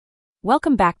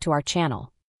Welcome back to our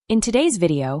channel. In today's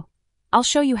video, I'll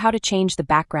show you how to change the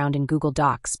background in Google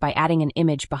Docs by adding an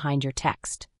image behind your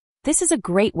text. This is a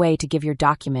great way to give your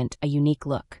document a unique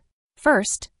look.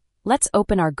 First, let's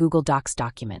open our Google Docs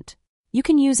document. You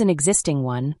can use an existing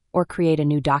one or create a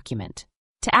new document.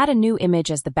 To add a new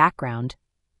image as the background,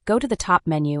 go to the top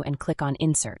menu and click on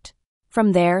Insert.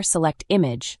 From there, select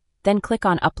Image, then click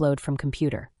on Upload from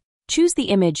Computer. Choose the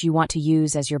image you want to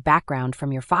use as your background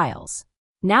from your files.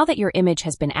 Now that your image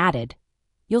has been added,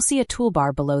 you'll see a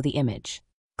toolbar below the image.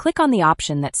 Click on the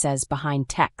option that says Behind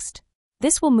Text.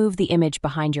 This will move the image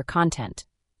behind your content,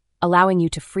 allowing you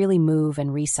to freely move and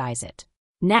resize it.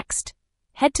 Next,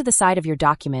 head to the side of your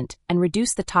document and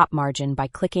reduce the top margin by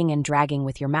clicking and dragging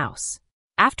with your mouse.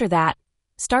 After that,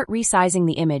 start resizing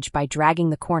the image by dragging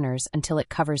the corners until it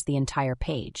covers the entire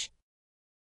page.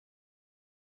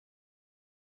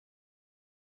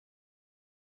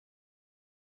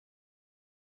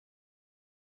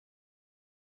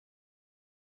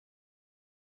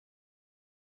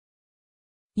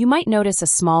 You might notice a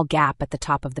small gap at the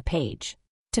top of the page.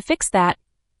 To fix that,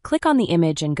 click on the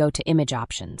image and go to Image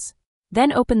Options.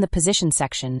 Then open the Position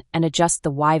section and adjust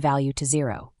the Y value to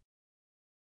 0.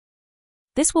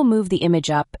 This will move the image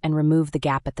up and remove the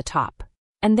gap at the top.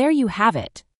 And there you have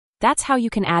it. That's how you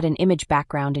can add an image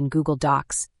background in Google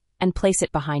Docs and place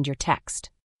it behind your text.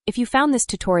 If you found this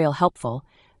tutorial helpful,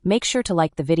 make sure to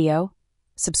like the video,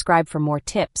 subscribe for more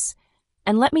tips,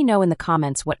 and let me know in the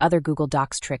comments what other Google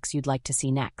Docs tricks you'd like to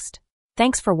see next.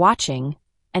 Thanks for watching,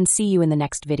 and see you in the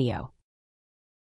next video.